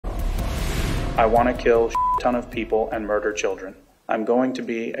I want to kill a ton of people and murder children. I'm going to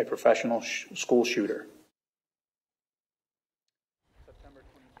be a professional school shooter.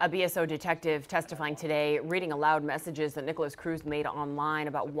 A BSO detective testifying today, reading aloud messages that Nikolas Cruz made online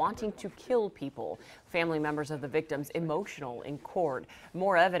about wanting to kill people. Family members of the victims emotional in court.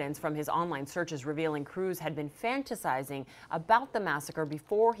 More evidence from his online searches revealing Cruz had been fantasizing about the massacre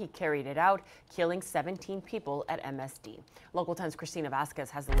before he carried it out, killing 17 people at MSD. Local 10's Christina Vasquez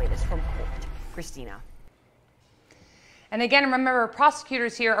has the latest from court. Christina. And again, remember,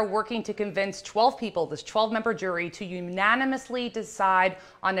 prosecutors here are working to convince 12 people, this 12-member jury, to unanimously decide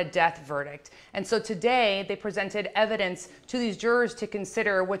on a death verdict. And so today, they presented evidence to these jurors to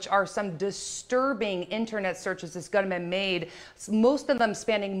consider, which are some disturbing internet searches this gunman made, most of them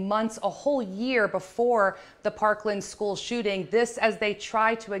spanning months, a whole year before the Parkland school shooting. This as they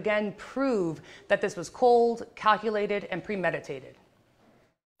try to again prove that this was cold, calculated, and premeditated.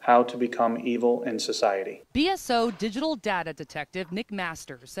 How to become evil in society. BSO digital data detective Nick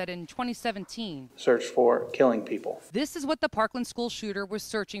Masters said in 2017, Search for killing people. this is what the Parkland school shooter was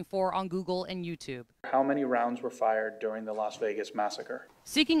searching for on Google and YouTube. How many rounds were fired during the Las Vegas massacre?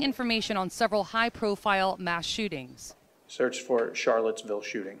 Seeking information on several high-profile mass shootings, Search for Charlottesville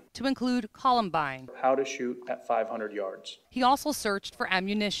shooting. to include Columbine. How to shoot at 500 yards. He also searched for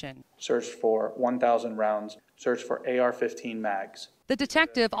ammunition. Search for 1,000 rounds. Search for AR-15 mags. The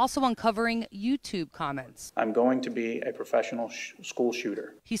detective also uncovering YouTube comments. I'm going to be a professional school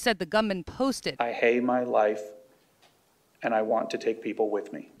shooter. He said the gunman posted I hate my life, and I want to take people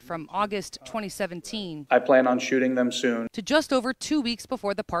with me. from August 2017 I plan on shooting them soon. to just over 2 weeks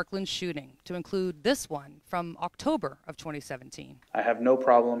before the Parkland shooting, to include this one from October of 2017. I have no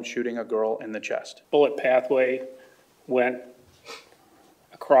problem shooting a girl in the chest. Bullet pathway went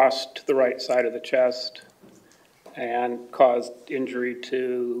across to the right side of the chest and caused injury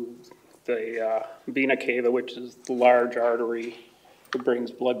to the vena cava, which is the large artery that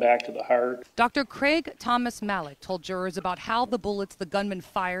brings blood back to the heart. Dr. Craig Thomas Malik told jurors about how the bullets the gunman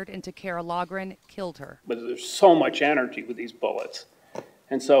fired into Kara Logren killed her. But there's so much energy with these bullets,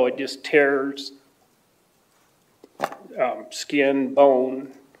 and so it just tears skin,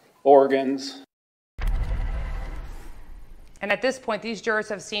 bone, organs. And at this point, these jurors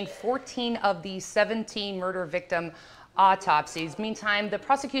have seen 14 of the 17 murder victim autopsies. Meantime, the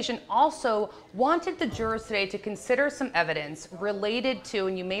prosecution also wanted the jurors today to consider some evidence related to,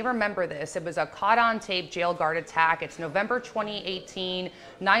 and you may remember this, it was a caught-on-tape jail guard attack. It's November 2018,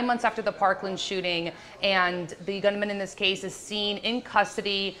 9 months after the Parkland shooting, and the gunman in this case is seen in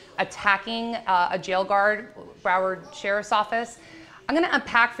custody attacking a jail guard, Broward Sheriff's Office. I'm going to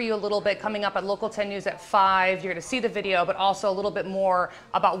unpack for you a little bit coming up at Local 10 News at 5. You're going to see the video, but also a little bit more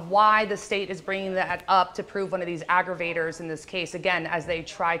about why the state is bringing that up to prove one of these aggravators in this case, again, as they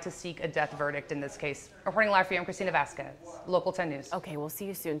try to seek a death verdict in this case. Reporting live for you, I'm Christina Vasquez, Local 10 News. Okay, we'll see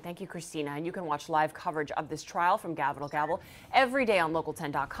you soon. Thank you, Christina. And you can watch live coverage of this trial from Gavel to Gavel every day on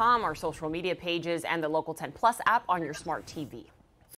local10.com, our social media pages, and the Local 10 Plus app on your smart TV.